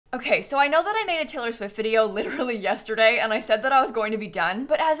Okay, so I know that I made a Taylor Swift video literally yesterday and I said that I was going to be done,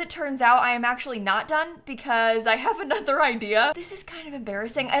 but as it turns out, I am actually not done because I have another idea. This is kind of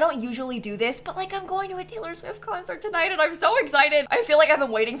embarrassing. I don't usually do this, but like I'm going to a Taylor Swift concert tonight and I'm so excited. I feel like I've been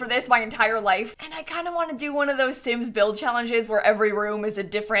waiting for this my entire life and I kind of want to do one of those Sims build challenges where every room is a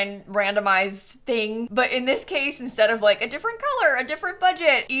different randomized thing. But in this case, instead of like a different color, a different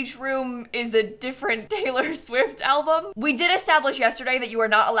budget, each room is a different Taylor Swift album. We did establish yesterday that you are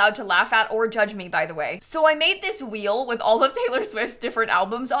not allowed to laugh at or judge me, by the way. So I made this wheel with all of Taylor Swift's different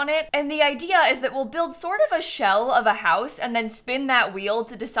albums on it, and the idea is that we'll build sort of a shell of a house and then spin that wheel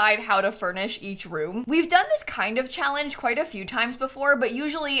to decide how to furnish each room. We've done this kind of challenge quite a few times before, but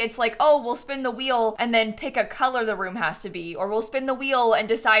usually it's like, oh, we'll spin the wheel and then pick a color the room has to be, or we'll spin the wheel and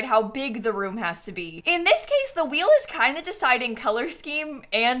decide how big the room has to be. In this case, the wheel is kind of deciding color scheme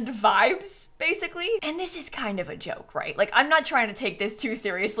and vibes, basically. And this is kind of a joke, right? Like, I'm not trying to take this too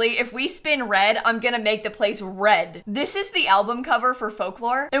seriously. If we spin red, I'm gonna make the place red. This is the album cover for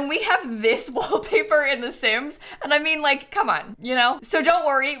Folklore, and we have this wallpaper in The Sims, and I mean, like, come on, you know? So don't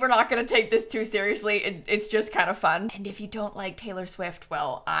worry, we're not gonna take this too seriously. It's just kind of fun. And if you don't like Taylor Swift,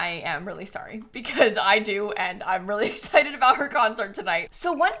 well, I am really sorry, because I do, and I'm really excited about her concert tonight.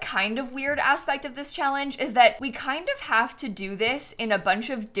 So one kind of weird aspect of this challenge is that we kind of have to do this in a bunch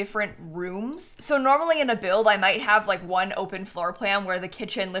of different rooms. So normally in a build, I might have like one open floor plan where the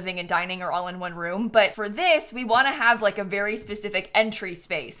kitchen, living, and dining are all in one room. But for this, we want to have like a very specific entry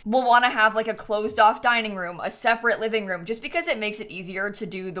space. We'll want to have like a closed off dining room, a separate living room, just because it makes it easier to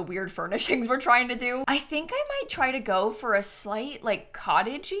do the weird furnishings we're trying to do. I think I might try to go for a slight like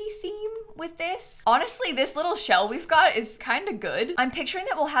cottagey theme with this. Honestly, this little shell we've got is kind of good. I'm picturing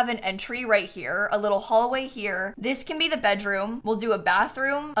that we'll have an entry right here, a little hallway here. This can be the bedroom. We'll do a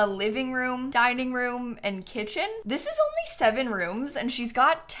bathroom, a living room, dining room, and kitchen. This is only 7 rooms and she's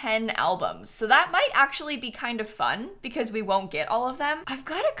got 10 albums. So that might actually be kind of fun because we won't get all of them. I've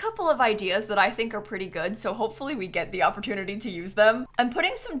got a couple of ideas that I think are pretty good, so hopefully we get the opportunity to use them. I'm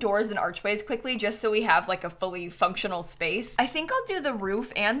putting some doors and archways quickly just so we have like a fully functional space. I think I'll do the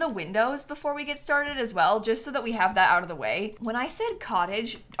roof and the windows before we get started as well, just so that we have that out of the way. When I said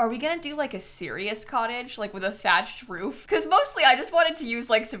cottage, are we gonna do like a serious cottage, like with a thatched roof? Because mostly I just wanted to use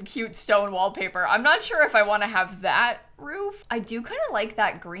like some cute stone wallpaper. I'm not sure if I want to have that roof. I do kind of like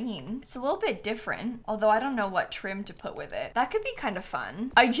that green. It's a little bit different, although I don't know what trim to put with it. That could be kind of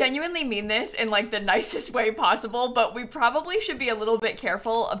fun. I genuinely mean this in like the nicest way possible, but we probably should be a little bit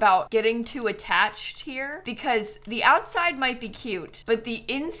careful about getting too attached here because the outside might be cute, but the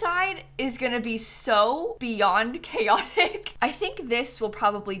inside is gonna be so beyond chaotic. I think this will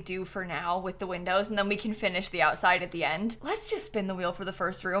probably do for now with the windows, and then we can finish the outside at the end. Let's just spin the wheel for the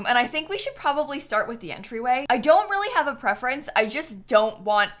first room, and I think we should probably start with the entryway. I don't really have a preference. I just don't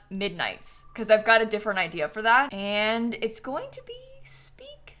want midnights because I've got a different idea for that. And it's going to be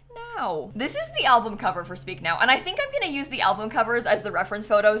Speak Now. This is the album cover for Speak Now, and I think I'm gonna use the album covers as the reference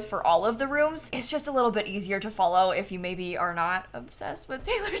photos for all of the rooms. It's just a little bit easier to follow if you maybe are not obsessed with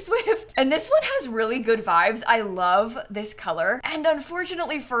Taylor Swift. And this one has really good vibes. I love this color. And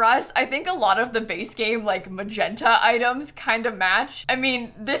unfortunately for us, I think a lot of the base game like magenta items kind of match. I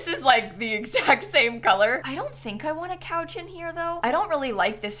mean, this is like the exact same color. I don't think I want a couch in here though. I don't really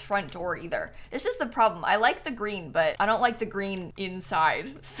like this front door either. This is the problem. I like the green, but I don't like the green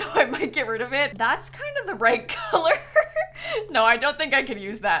inside. So I might get rid of it. That's kind of the right color. No, I don't think I could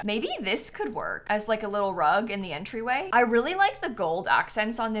use that. Maybe this could work as like a little rug in the entryway. I really like the gold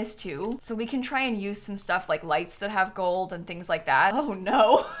accents on this too. So we can try and use some stuff like lights that have gold and things like that. Oh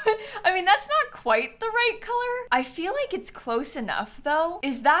no. I mean, that's not quite the right color. I feel like it's close enough though.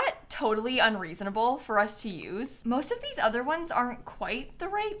 Is that totally unreasonable for us to use? Most of these other ones aren't quite the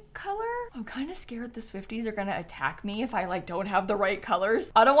right color. I'm kind of scared the Swifties are gonna attack me if I like don't have the right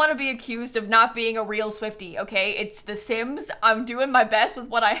colors. I don't want to be accused of not being a real Swiftie, okay? It's The Sims. I'm doing my best with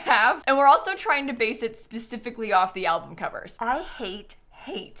what I have. And we're also trying to base it specifically off the album covers. I hate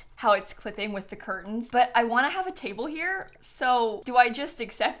how it's clipping with the curtains, but I want to have a table here, so do I just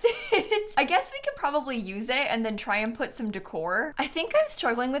accept it? I guess we could probably use it and then try and put some decor. I think I'm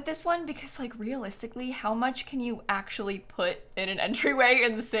struggling with this one because like realistically, how much can you actually put in an entryway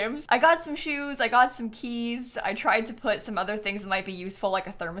in The Sims? I got some shoes, I got some keys, I tried to put some other things that might be useful like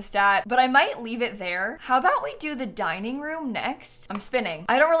a thermostat, but I might leave it there. How about we do the dining room next? I'm spinning.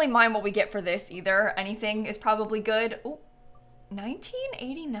 I don't really mind what we get for this either. Anything is probably good. Ooh.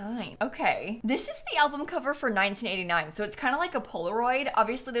 1989. Okay. This is the album cover for 1989, so it's kind of like a Polaroid.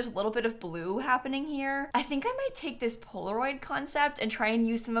 Obviously, there's a little bit of blue happening here. I think I might take this Polaroid concept and try and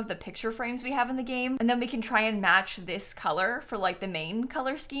use some of the picture frames we have in the game, and then we can try and match this color for like the main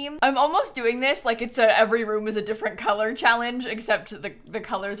color scheme. I'm almost doing this like it's a every room is a different color challenge, except the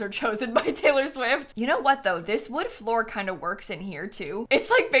colors are chosen by Taylor Swift. You know what though? This wood floor kind of works in here too. It's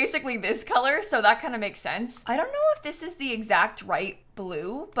like basically this color, so that kind of makes sense. I don't know if this is the exact right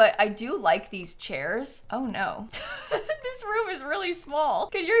blue, but I do like these chairs. Oh no. This room is really small.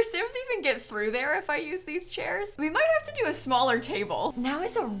 Can your Sims even get through there if I use these chairs? We might have to do a smaller table. Now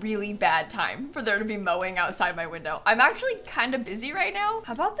is a really bad time for there to be mowing outside my window. I'm actually kind of busy right now.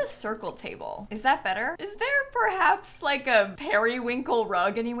 How about the circle table? Is that better? Is there perhaps like a periwinkle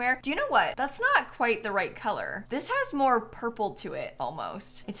rug anywhere? Do you know what? That's not quite the right color. This has more purple to it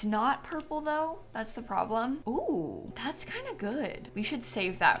almost. It's not purple though. That's the problem. Ooh, that's kind of good. We should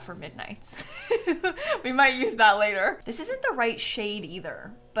save that for midnights. We might use that later. This isn't the right shade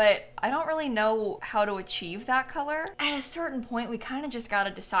either, but I don't really know how to achieve that color. At a certain point, we kind of just gotta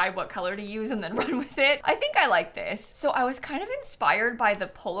decide what color to use and then run with it. I think I like this. So I was kind of inspired by the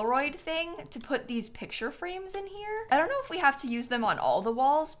Polaroid thing to put these picture frames in here. I don't know if we have to use them on all the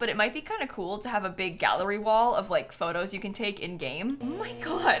walls, but it might be kind of cool to have a big gallery wall of like photos you can take in game. Oh my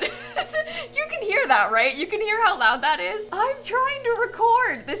God. You can hear that, right? You can hear how loud that is. I'm trying to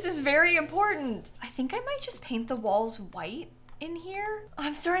record. This is very important. I think I might just paint the walls white in here.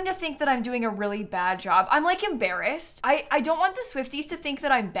 I'm starting to think that I'm doing a really bad job. I'm like embarrassed. I don't want the Swifties to think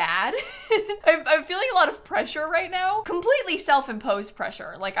that I'm bad. I'm feeling a lot of pressure right now. Completely self-imposed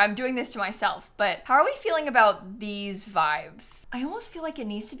pressure. Like I'm doing this to myself, but how are we feeling about these vibes? I almost feel like it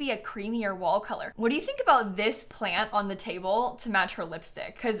needs to be a creamier wall color. What do you think about this plant on the table to match her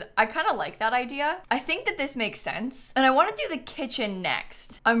lipstick? Cause I kind of like that idea. I think that this makes sense. And I want to do the kitchen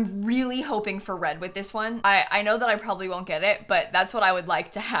next. I'm really hoping for red with this one. I know that I probably won't get it, but that's what I would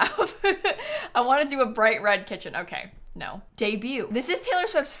like to have. I want to do a bright red kitchen. Okay. No. Debut. This is Taylor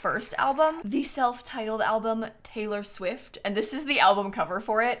Swift's first album, the self-titled album Taylor Swift, and this is the album cover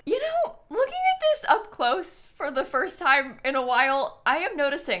for it. You know, looking at this up close for the first time in a while, I am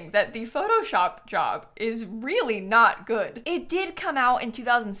noticing that the Photoshop job is really not good. It did come out in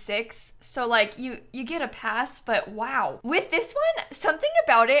 2006, so like you get a pass, but wow. With this one, something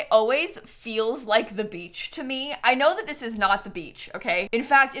about it always feels like the beach to me. I know that this is not the beach, okay? In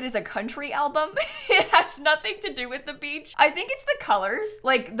fact, it is a country album. It has nothing to do with the beach. I think it's the colors,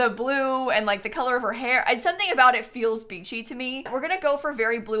 like the blue and like the color of her hair. Something about it feels beachy to me. We're gonna go for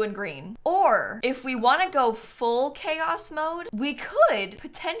very blue and green. Or if we wanna go full chaos mode, we could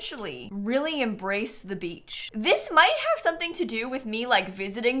potentially really embrace the beach. This might have something to do with me like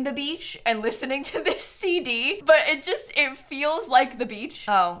visiting the beach and listening to this CD, but it feels like the beach.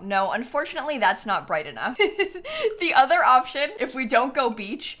 Oh no, unfortunately that's not bright enough. The other option, if we don't go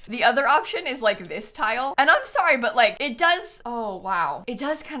beach, the other option is like this tile. And I'm sorry, but like it does, oh wow. It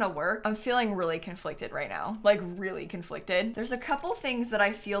does kind of work. I'm feeling really conflicted right now, like really conflicted. There's a couple things that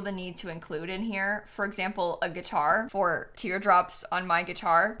I feel the need to include in here. For example, a guitar for teardrops on my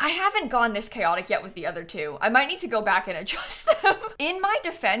guitar. I haven't gone this chaotic yet with the other two. I might need to go back and adjust them. In my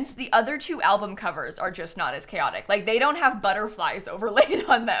defense, the other two album covers are just not as chaotic. Like they don't have butterflies overlaid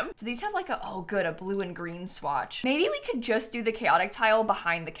on them. So these have like a, oh good, a blue and green swatch. Maybe we could just do the chaotic tile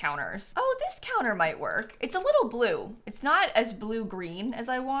behind the counters. Oh, this counter might work. It's a little blue. It's not as blue-green as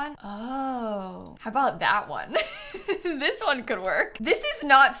I want. Oh, how about that one? This one could work. This is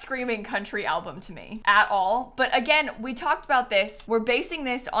not screaming country album to me at all. But again, we talked about this. We're basing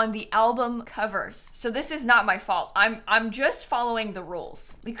this on the album covers. So this is not my fault. I'm just following the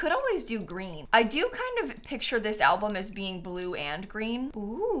rules. We could always do green. I do kind of picture this album as being blue and green.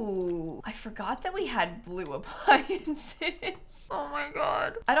 Ooh, I forgot that we had blue appliances. Oh my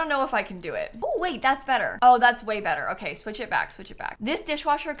God. I don't know if I can do it. Oh wait, that's better. Oh, that's way better. Okay, switch it back, switch it back. This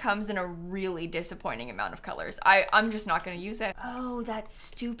dishwasher comes in a really disappointing amount of colors. I'm just not gonna use it. Oh, that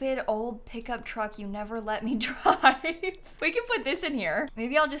stupid old pickup truck you never let me drive. We can put this in here.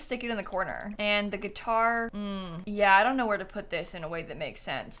 Maybe I'll just stick it in the corner. And the guitar, yeah, I don't know where to put this in a way that makes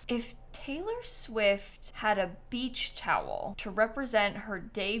sense. If Taylor Swift had a beach towel to represent her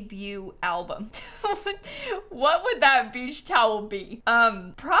debut album, what would that beach towel be?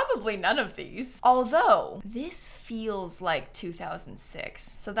 Probably none of these. Although, this feels like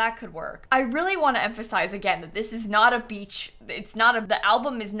 2006, so that could work. I really want to emphasize again that this is not a beach. It's not the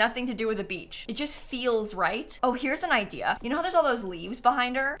album is nothing to do with a beach. It just feels right. Oh, here's an idea. You know how there's all those leaves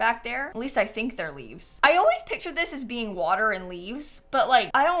behind her back there? At least I think they're leaves. I always pictured this as being water and leaves, but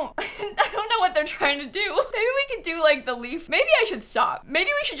like, I don't... I don't know what they're trying to do. Maybe we could do like the leaf. Maybe I should stop. Maybe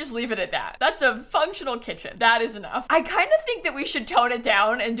we should just leave it at that. That's a functional kitchen. That is enough. I kind of think that we should tone it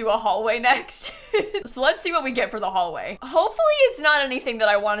down and do a hallway next. So let's see what we get for the hallway. Hopefully it's not anything that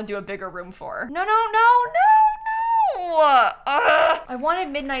I want to do a bigger room for. No, no, no, no, no. I wanted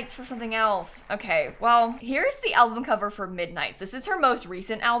Midnights for something else. Okay, well, here's the album cover for Midnights. This is her most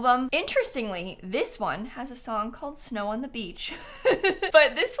recent album. Interestingly, this one has a song called Snow on the Beach.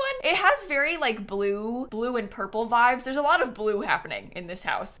 But this one, it has very like blue and purple vibes. There's a lot of blue happening in this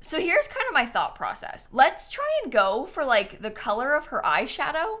house. So here's kind of my thought process. Let's try and go for like the color of her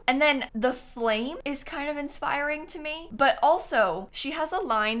eyeshadow. And then the flame is kind of inspiring to me. But also, she has a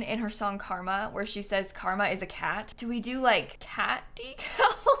line in her song Karma where she says karma is a cat. Do we do like cat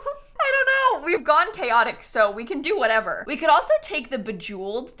decals? I don't know. We've gone chaotic, so we can do whatever. We could also take the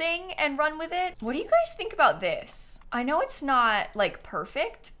bejeweled thing and run with it. What do you guys think about this? I know it's not like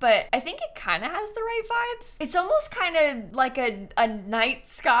perfect, but I think it kind of has the right vibes. It's almost kind of like a night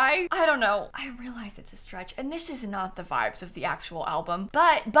sky. I don't know. I realize it's a stretch, and this is not the vibes of the actual album,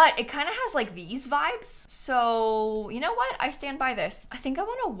 but it kind of has like these vibes. So you know what? I stand by this. I think I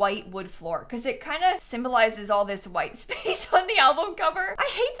want a white wood floor because it kind of symbolizes all this white space on the album cover. I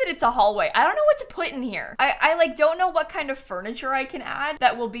hate that it's a hallway. I don't know what to put in here. I like don't know what kind of furniture I can add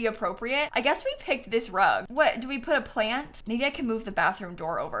that will be appropriate. I guess we picked this rug. What, do we put a plant? Maybe I can move the bathroom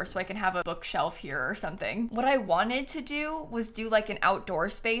door over so I can have a bookshelf here or something. What I wanted to do was do like an outdoor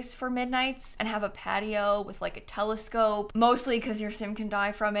space for Midnights and have a patio with like a telescope, mostly because your sim can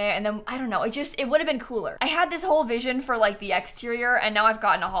die from it. And then I don't know, it would have been cooler. I had this whole vision for like the exterior and now I've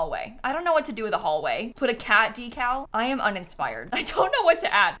gotten a hallway. I don't know what to do with a hallway. Put a cat decal. I am uninspired. I don't know what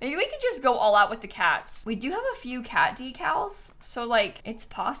to add. Maybe we can just go all out with the cats. We do have a few cat decals, so like it's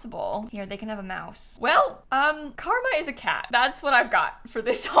possible. Here, they can have a mouse. Well, Karma is a cat. That's what I've got for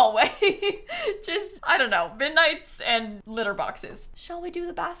this hallway. Just, I don't know, Midnights and litter boxes. Shall we do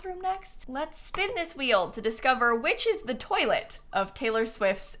the bathroom next? Let's spin this wheel to discover which is the toilet of Taylor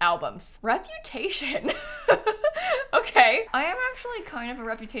Swift's albums. Reputation. Okay, I am actually kind of a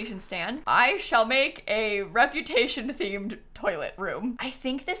Reputation stan. I shall make a Reputation themed toilet room. I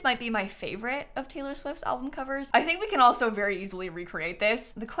think this might be my favorite of Taylor Swift's album covers. I think we can also very easily recreate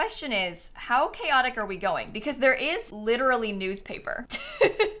this. The question is, how chaotic are we going? Because there is literally newspaper.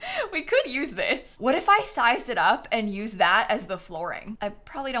 We could use this. What if I sized it up and use that as the flooring? I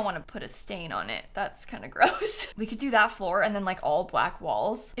probably don't want to put a stain on it. That's kind of gross. We could do that floor and then like all black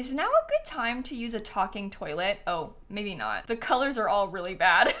walls. Is now a good time to use a talking toilet? Oh, maybe not. The colors are all really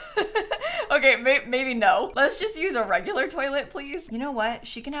bad. Okay, maybe no. Let's just use a regular toilet, please. You know what?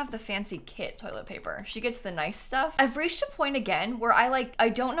 She can have the fancy kit toilet paper. She gets the nice stuff. I've reached a point again where I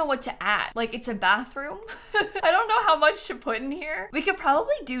don't know what to add. Like, it's a bathroom. I don't know how much to put in here. We could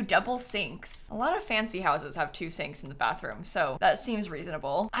probably do double sinks. A lot of fancy houses have 2 sinks in the bathroom, so that seems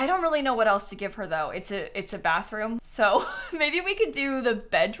reasonable. I don't really know what else to give her though. It's a bathroom, so maybe we could do the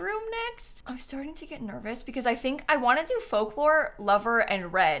bedroom next. I'm starting to get nervous because I think I want to do folklore, lover,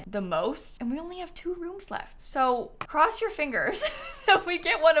 and red the most, and we only have 2 rooms left. So cross your fingers that we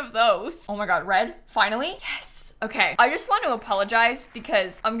get one of those. Oh my god, red, finally? Yes. Okay, I just want to apologize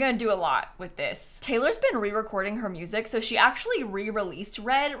because I'm gonna do a lot with this. Taylor's been re-recording her music, so she actually re-released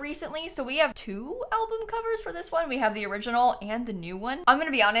Red recently, so we have 2 album covers for this one. We have the original and the new one. I'm gonna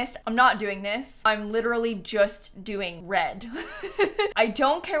be honest, I'm not doing this. I'm literally just doing Red. I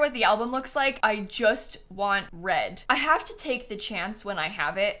don't care what the album looks like, I just want Red. I have to take the chance when I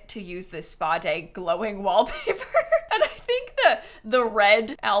have it to use this Spa Day glowing wallpaper. And I think the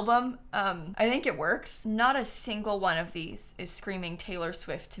Red album, I think it works. Not a single one of these is screaming Taylor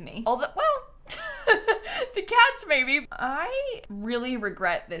Swift to me. Although, well, the cats maybe. I really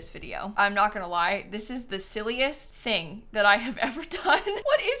regret this video. I'm not gonna lie. This is the silliest thing that I have ever done.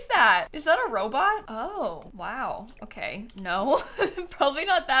 What is that? Is that a robot? Oh, wow. Okay, no, probably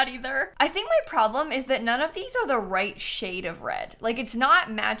not that either. I think my problem is that none of these are the right shade of red. Like, it's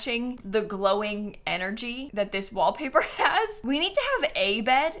not matching the glowing energy that this wallpaper has. We need to have a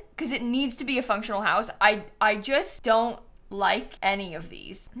bed because it needs to be a functional house. I just don't like any of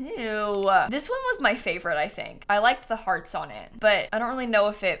these. Ew. This one was my favorite, I think. I liked the hearts on it, but I don't really know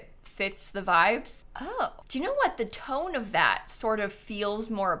if it fits the vibes. Oh, do you know what? The tone of that sort of feels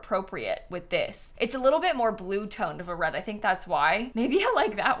more appropriate with this. It's a little bit more blue toned of a red. I think that's why. Maybe I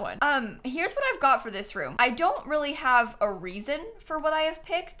like that one. Here's what I've got for this room. I don't really have a reason for what I have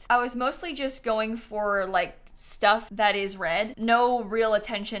picked. I was mostly just going for like stuff that is red. No real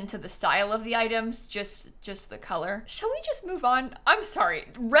attention to the style of the items, just the color. Shall we just move on? I'm sorry.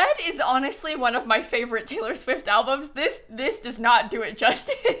 Red is honestly one of my favorite Taylor Swift albums. This does not do it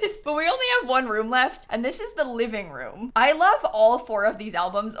justice. But we only have one room left, and this is the living room. I love all 4 of these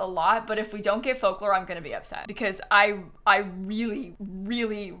albums a lot, but if we don't get Folklore, I'm gonna be upset because I really,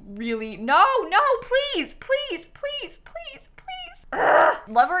 no, please. Ugh.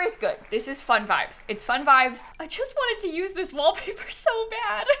 Lover is good. This is fun vibes. It's fun vibes. I just wanted to use this wallpaper so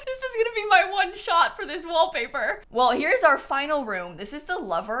bad. This was gonna be my one shot for this wallpaper. Well, here's our final room. This is the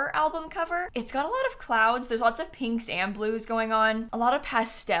Lover album cover. It's got a lot of clouds. There's lots of pinks and blues going on. A lot of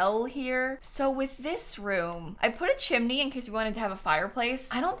pastel here. So with this room, I put a chimney in case we wanted to have a fireplace.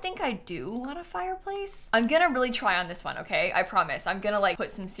 I don't think I do want a fireplace. I'm gonna really try on this one, okay? I promise. I'm gonna like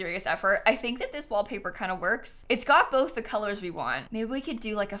put some serious effort. I think that this wallpaper kind of works. It's got both the colors we want. Maybe we could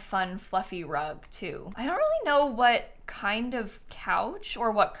do like a fun fluffy rug too. I don't really know what kind of couch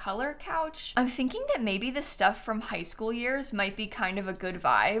or what color couch. I'm thinking that maybe the stuff from high school years might be kind of a good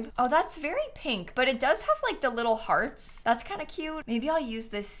vibe. Oh, that's very pink, but it does have like the little hearts. That's kind of cute. Maybe I'll use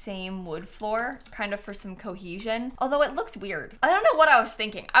this same wood floor kind of for some cohesion, although it looks weird. I don't know what I was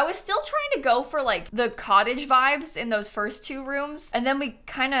thinking. I was still trying to go for like the cottage vibes in those first 2 rooms, and then we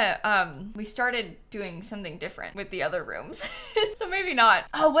kind of we started doing something different with the other rooms. So maybe not.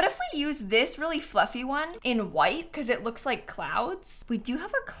 Oh, what if we use this really fluffy one in white because it looks like clouds? We do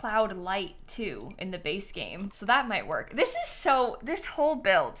have a cloud light too in the base game, so that might work. This whole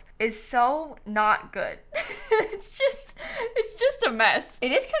build is so not good. It's just a mess.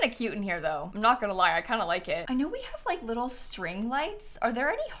 It is kind of cute in here though. I'm not gonna lie, I kind of like it. I know we have like little string lights. Are there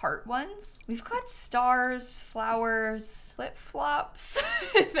any heart ones? We've got stars, flowers, flip-flops.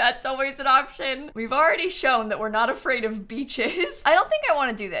 That's always an option. We've already shown that we're not afraid of beaches. I don't think I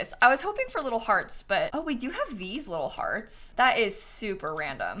want to do this. I was hoping for little hearts, but oh, we do have these little hearts. That is super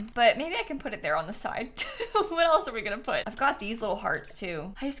random, but maybe I can put it there on the side. What else are we gonna put? I've got these little hearts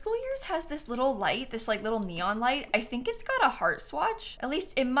too. High School Years has this little light, this like little neon light. I think it's got a heart swatch. At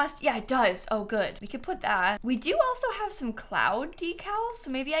least it must. Yeah, it does. Oh, good. We could put that. We do also have some cloud decals,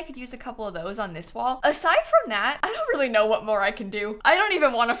 so maybe I could use a couple of those on this wall. Aside from that, I don't really know what more I can do. I don't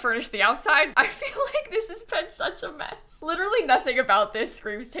even want to furnish the outside. I feel like this has been such a mess. Literally nothing about this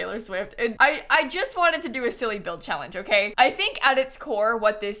screams Taylor Swift. And I just wanted to do a silly build challenge, okay? I think at its core,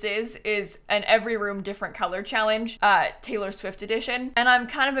 what this is an every room different color challenge, Taylor Swift edition. And I'm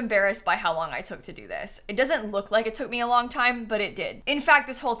kind of embarrassed by how long I took to do this. It doesn't look like it took me a long time, but it did. In fact,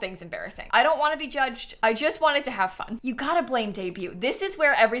 this whole thing's embarrassing. I don't want to be judged. I just wanted to have fun. You gotta blame debut. This is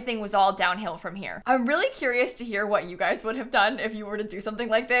where everything was all downhill from here. I'm really curious to hear what you guys would have done if you were to do something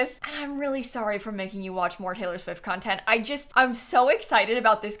like this. And I'm really sorry for making you watch more Taylor Swift content. I'm so excited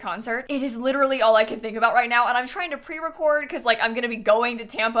about this concert. It is literally all I can think about right now. And I'm trying to pre-record because like I'm gonna be going to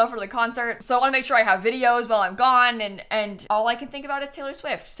Tampa for the concert. So I wanna make sure I have videos while I'm gone, and all I can think about is Taylor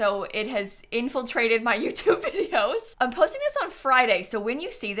Swift. So it has infiltrated my YouTube videos. I'm posting this on Friday. So when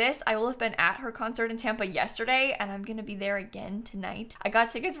you see this, I will have been at her concert in Tampa yesterday, and I'm gonna be there again tonight. I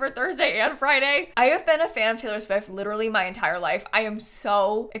got tickets for Thursday and Friday. I have been a fan of Taylor Swift literally my entire life. I am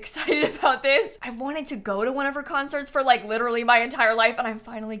so excited about this. I've wanted to go to one of her concerts for like literally my entire life, and I'm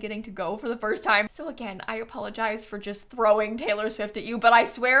finally getting to go for the first time. So again, I apologize for just throwing Taylor Swift at you, but I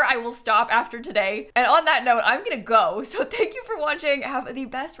swear I will stop after today. And on that note, I'm gonna go. So thank you for watching. Have the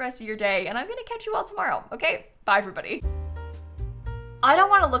best rest of your day, and I'm gonna catch you all tomorrow, okay? Bye, everybody. I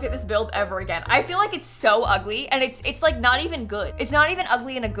don't want to look at this build ever again. I feel like it's so ugly, and it's like not even good. It's not even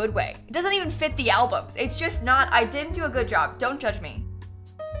ugly in a good way. It doesn't even fit the albums. It's just not, I didn't do a good job. Don't judge me.